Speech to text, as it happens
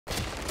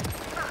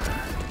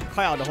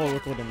Cut out the whole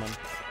recording, man.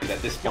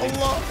 At this point.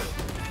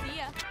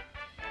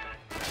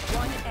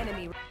 One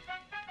enemy.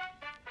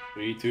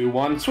 3, 2,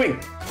 1, swing!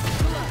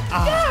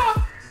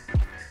 Ah.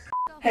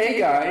 Hey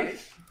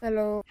guys!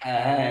 Hello.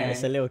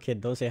 It's a little kid,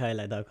 don't say hi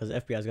like that because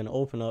FBI is gonna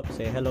open up,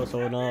 say hello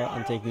Sona,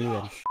 and take you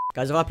in.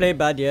 Guys, if I play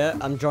bad, yeah,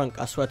 I'm drunk,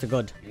 I swear to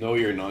God. No,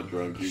 you're not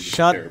drunk. You're just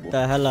Shut terrible.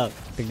 the hell up.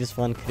 Pick this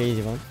one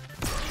crazy, man.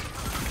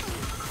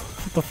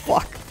 What the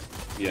fuck?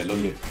 Yeah, look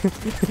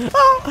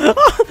at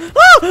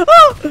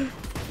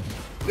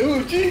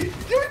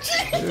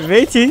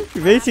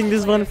Rating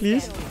this one,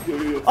 please.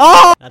 it.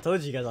 Oh! I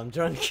told you guys I'm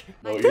drunk.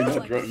 No, you're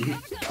not drunk. You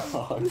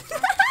can't.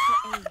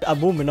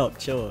 I'm warming up,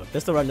 chill.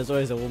 Pistol run is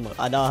always a warm up.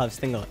 I now have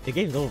Stinger. The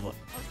game's over.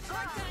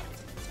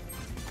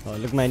 Oh,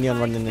 look at my neon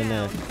running in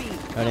there.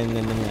 Running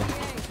in there.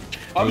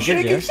 I'm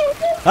shaking so good.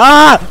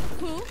 Ah!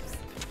 Oops.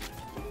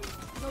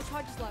 No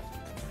charges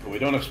left. We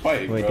don't have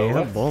spike, Wait, bro. they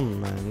have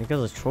bomb, man. You guys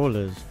are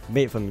trollers.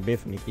 Bait for me, bait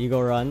for me. You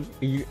go run.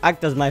 You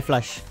act as my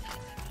flash.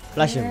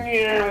 Flash him.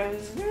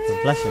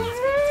 Flash him.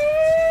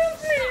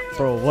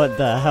 Bro, what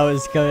the hell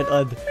is going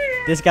on?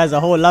 This guy's a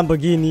whole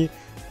Lamborghini.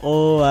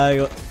 Oh my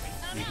god.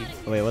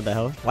 Wait, what the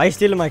hell? Why are you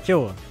stealing my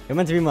kill? You're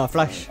meant to be my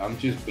flash. I'm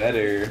just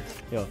better.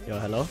 Yo,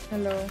 hello?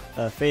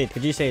 Hello. Fade,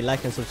 could you say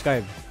like and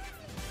subscribe?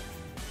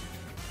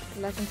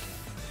 Like and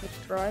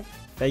subscribe.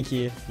 Thank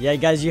you. Yeah,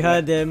 guys, you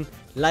heard him.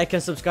 Like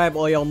and subscribe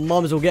or your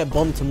moms will get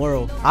bombed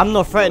tomorrow. I'm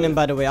not threatening,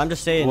 by the way. I'm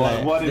just saying,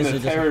 like, What in this the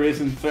is just...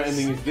 terrorism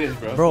threatening is this,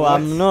 bro? Bro, What?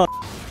 I'm not.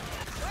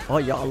 Oh,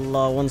 ya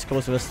Allah, one's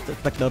close to a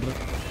spectre.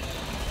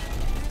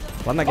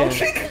 Why am I I'm getting...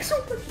 shaking so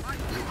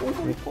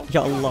much.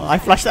 Ya Allah, I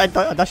flashed, I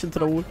dashed into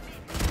the wall.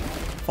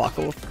 Fuck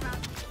off.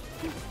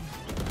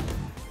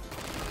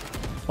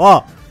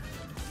 Oh!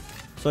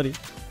 Sorry.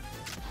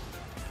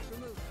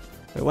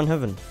 Wait, one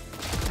heaven.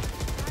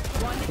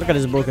 Look at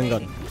this broken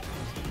gun.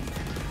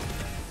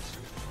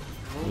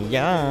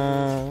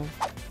 Yeah.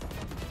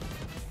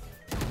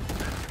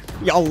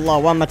 Ya Allah,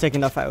 why am I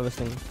taking that fight with this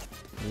thing?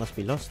 I must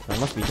be lost. I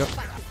must be dropped.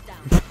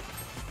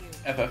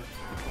 FF.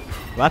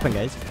 What happened,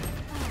 guys?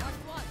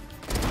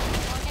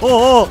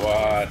 Oh!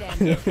 What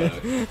the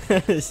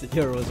fuck?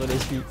 Heroes on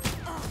his feet.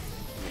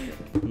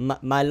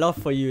 My love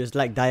for you is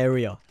like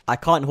diarrhea. I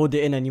can't hold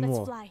it in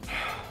anymore.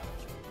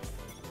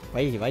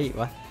 Why are you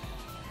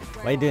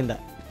doing that?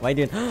 Why are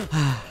you doing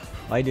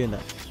why are you doing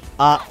that?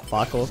 Ah,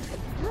 fuck off.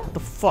 What the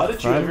fuck, How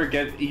did you fam? ever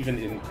get even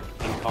in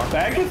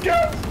contact with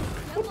girls?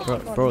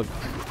 Bro,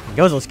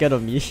 girls are scared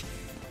of me.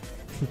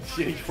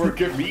 Shit, for a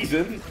good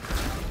reason.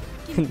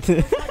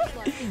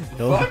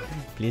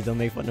 Please don't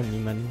make fun of me,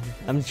 man.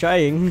 I'm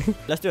trying.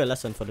 Let's do a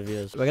lesson for the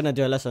viewers. We're gonna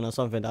do a lesson on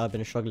something that I've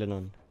been struggling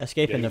on.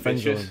 Escaping the friend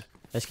zone.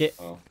 Escape.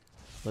 Oh.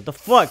 What the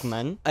fuck,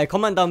 man? Hey,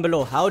 comment down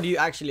below. How do you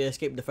actually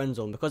escape the friend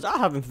zone? Because I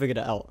haven't figured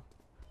it out.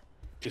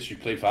 Guess you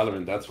play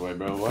Valorant, that's why,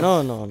 bro. What?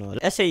 No.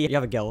 Let's say you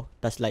have a girl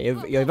that's like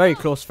you're a very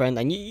close friend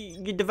and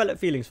you develop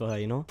feelings for her,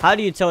 you know? How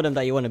do you tell them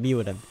that you want to be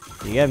with them?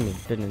 You get me?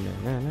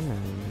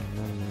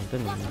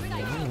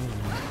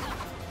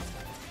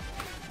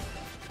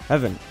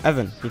 Evan,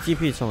 you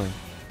TP'd someone.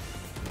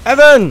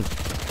 Evan!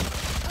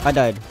 I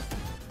died.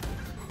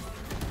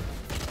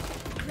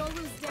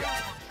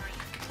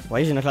 Why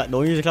using the classic?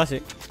 Don't use the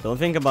classic. Don't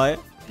think about it.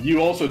 You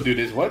also do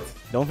this, what?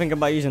 Don't think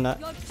about using that.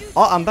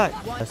 Oh, I'm back.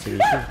 That's the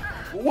issue.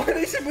 What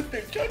is it with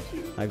their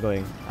judges? I go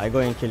in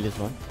and kill this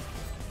one.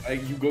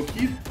 You go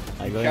kill?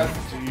 I go in.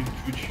 in.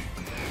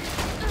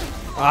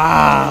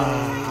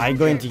 I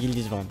go in to kill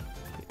this one.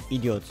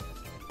 Idiots.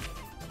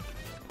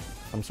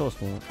 I'm so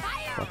smart.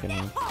 Fucking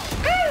hell.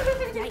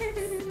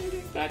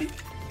 Daddy.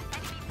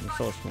 I'm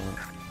so smart.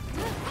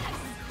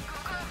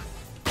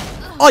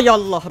 Oh, ya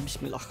Allah.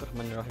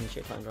 Bismillahirrahmanirrahim.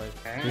 Shaitan,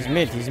 right. He's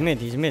mid.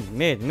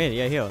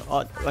 Yeah, here.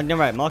 Oh, on the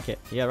right, mark it.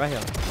 Yeah, right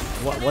here.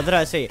 What did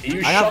I say?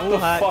 You I have shut the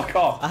fuck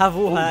up. I have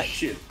wall Oh, hacks.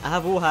 shit. I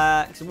have wall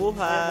hacks. Wall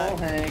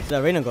hacks.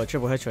 The Reyna got a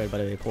triple headshot, by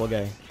the way. Poor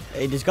guy.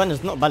 Hey, this gun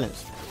is not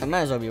balanced. I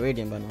might as well be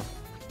radiant by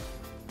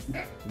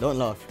now. Don't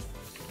laugh.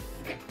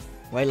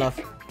 Why laugh?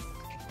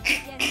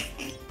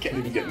 Can't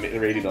even get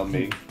rated on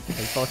me.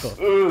 Hey, fuck off.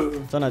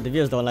 So now the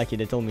viewers don't like you.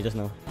 They told me just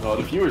now. No,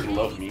 the viewers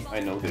love me. I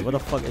know this. What the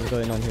fuck is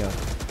going on here?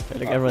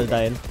 Like everyone's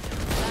dying.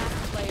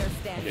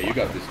 Okay, you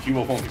got this.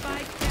 Gewolf on me.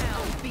 Spike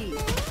down B.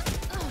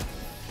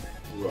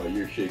 Bro,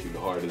 you're shaking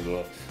hard as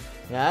well.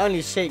 Yeah, I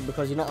only shake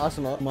because you're not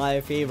Arsenal. My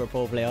favorite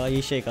pro player,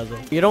 he shake as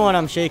well. You know when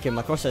I'm shaking,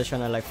 my crosshair is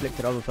trying to like flick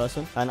to the other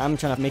person, and I'm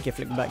trying to make it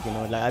flick back. You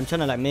know, like I'm trying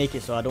to like make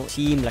it so I don't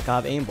seem like I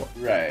have aimbot.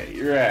 Right.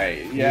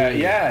 Yeah.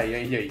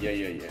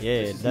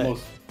 This is the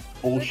most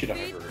bullshit I've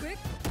ever heard.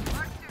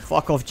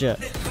 Fuck off, Jet.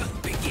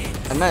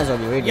 I might as well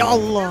be ready. Ya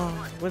Allah.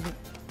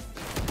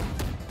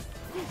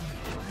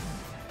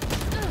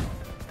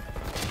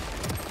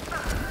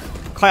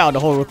 Cut out the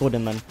whole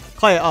recording, man.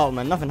 Cut it out,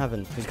 man. Nothing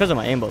happened. It's because of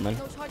my aimbot, man.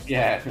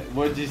 Yeah.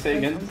 What did you say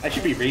again? I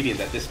should be radiant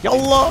at this Ya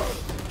point. Allah.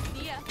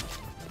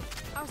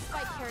 Our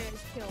spike carrier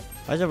is killed.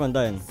 Why is everyone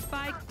dying?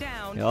 Spike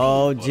down.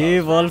 Yo,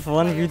 Gewolf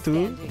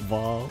 1v2.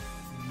 Wow.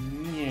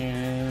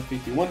 Yeah.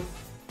 51.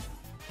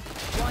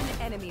 One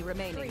enemy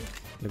remaining.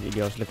 Look,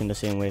 idiots looking the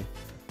same way.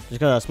 Just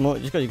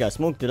because you got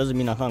smoked, it doesn't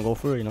mean I can't go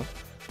through, you know?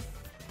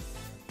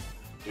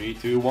 3,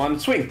 2, 1,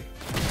 swing!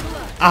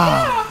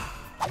 Ah!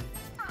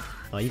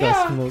 Oh, you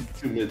got smoked.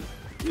 2 mid.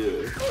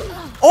 Yeah.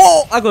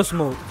 Oh! I got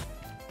smoked!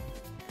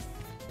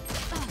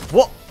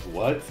 What?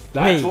 What?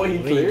 That's what he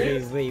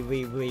cleared?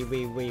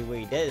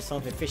 Wait. There is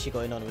something fishy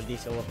going on with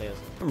these Silver players.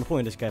 I'm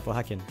reporting this guy for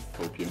hacking.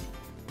 Opium.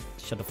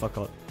 Shut the fuck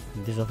up.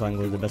 This off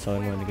angle is the best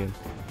angle in the game.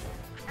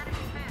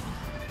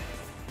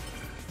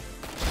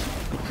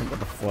 What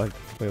the fuck?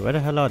 Wait, where the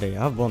hell are they?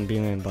 I have one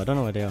beam in, but I don't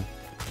know where they are.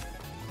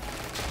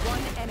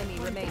 One enemy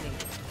remaining.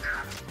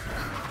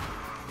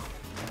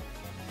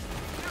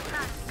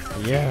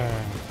 Yeah.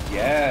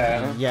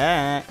 Yeah.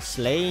 Yeah.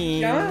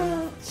 Slaying.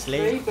 Yeah.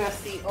 Slaying.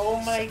 Bestie. Oh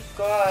my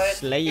god.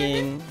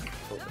 Slaying.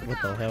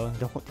 What the hell?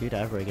 Don't do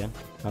that ever again.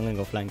 I'm gonna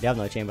go flank. They have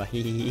no chamber.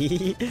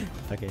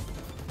 Okay.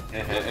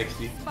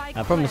 XD.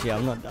 I promise you,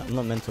 I'm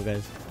not mental,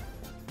 guys.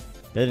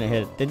 They didn't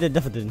hear it. They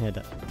definitely didn't hear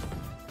that.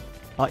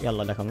 Oh,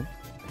 yalla, they're coming.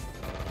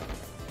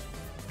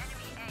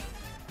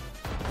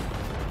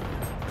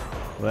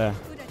 Where?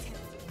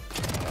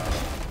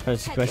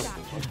 Where's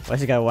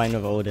the guy whining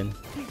over Odin?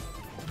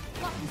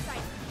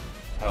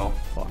 Oh.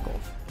 Fuck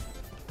off.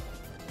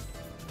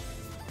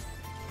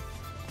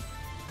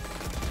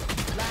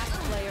 Last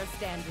player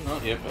standing.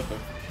 Oh, yep, okay.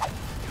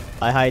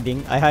 I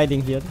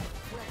hiding here.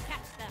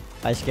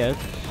 I scared.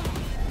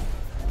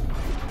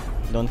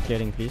 Don't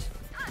clearing, please.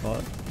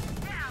 What?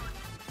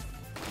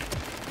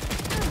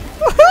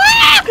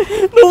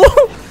 No!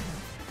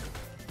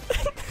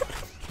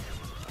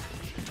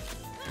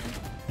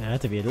 It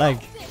had to be a lag.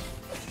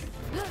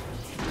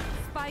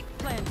 Spike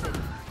planted.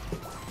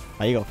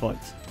 Oh, you got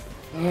fucked.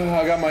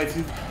 I got my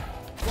 2.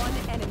 One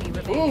enemy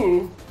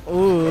remaining. Ooh.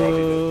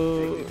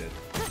 Ooh.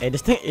 Hey,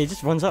 this thing, it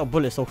just runs out of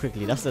bullets so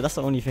quickly. That's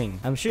the only thing.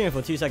 I'm shooting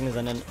for 2 seconds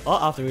and then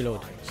I have to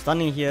reload.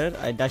 Stunning here,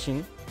 I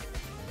dashing.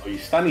 Oh, you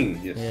stunning?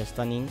 Yes. Yeah,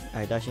 stunning,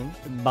 I dashing.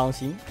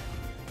 Bouncing.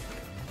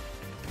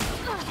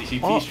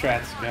 CCT Oh.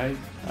 strats, guys.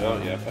 Oh,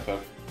 yeah,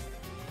 FF.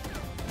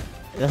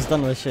 That's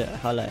done with shit.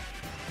 Highlight.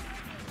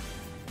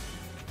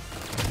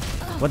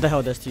 What the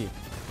hell does to you?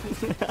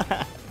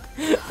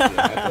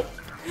 Yeah,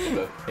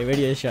 Hey,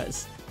 radio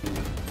shots.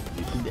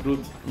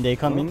 Brute. They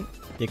coming.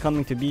 They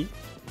coming to B.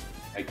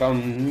 I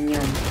come.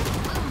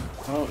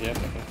 Oh, yeah,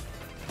 FF.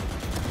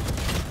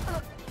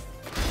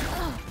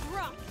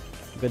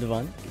 Good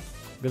one.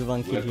 Good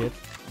one kill here.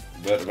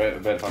 Where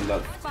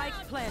Vandal?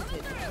 Spike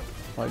planted.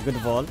 Oh,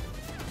 good ball.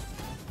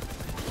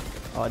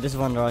 Oh, this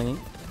one running.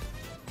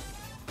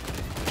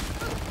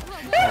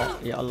 Oh,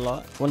 yeah,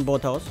 Allah. One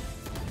boat house.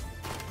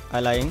 I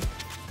lying.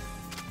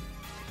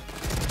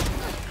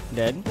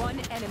 Dead. One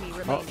enemy Oh,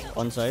 remaining.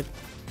 on side.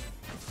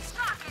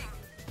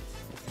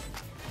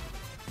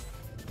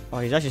 Oh,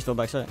 he's actually still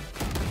backside.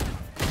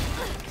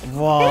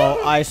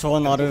 Wow, I saw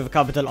an R with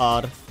capital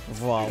R.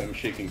 Wow. I'm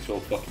shaking so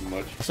fucking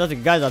much. I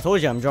said, guys, I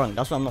told you I'm drunk.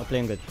 That's why I'm not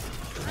playing good.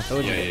 I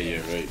told you.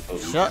 Yeah, right.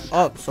 Totally. Shut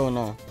up, so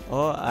no.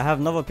 Oh, I have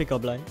another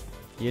pickup line.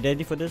 You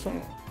ready for this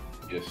one?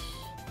 Yes.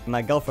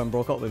 My girlfriend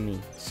broke up with me,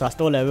 so I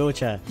stole her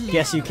wheelchair.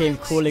 Guess you came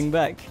crawling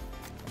back.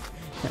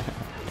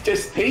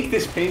 Just take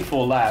this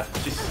painful laugh.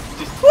 Just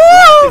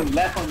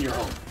laugh on your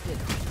own.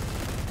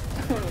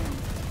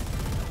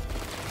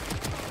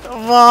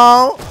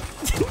 Wow.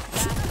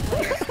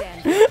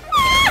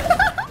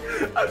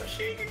 I'm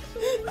shaking so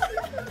much.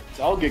 It's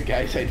all good,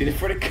 guys. I did it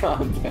for the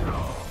content.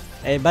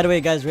 Hey, by the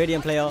way, guys,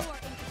 Radiant player.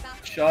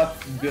 Shut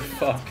the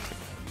fuck.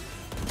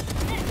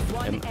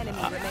 One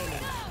enemy remaining.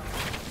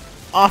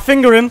 Ah,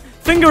 finger him!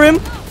 Finger him!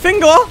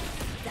 Finger!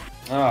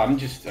 I mean,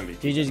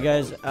 GG's,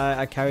 guys.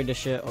 I carried the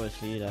shit,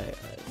 obviously.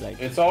 Like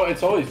it's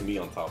always me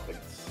on top.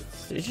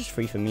 it's just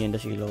free for me and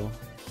this elo.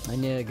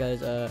 And yeah,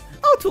 guys.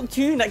 I'll talk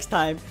to you next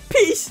time.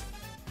 Peace.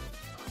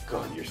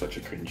 God, you're such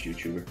a cringe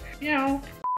YouTuber. Meow.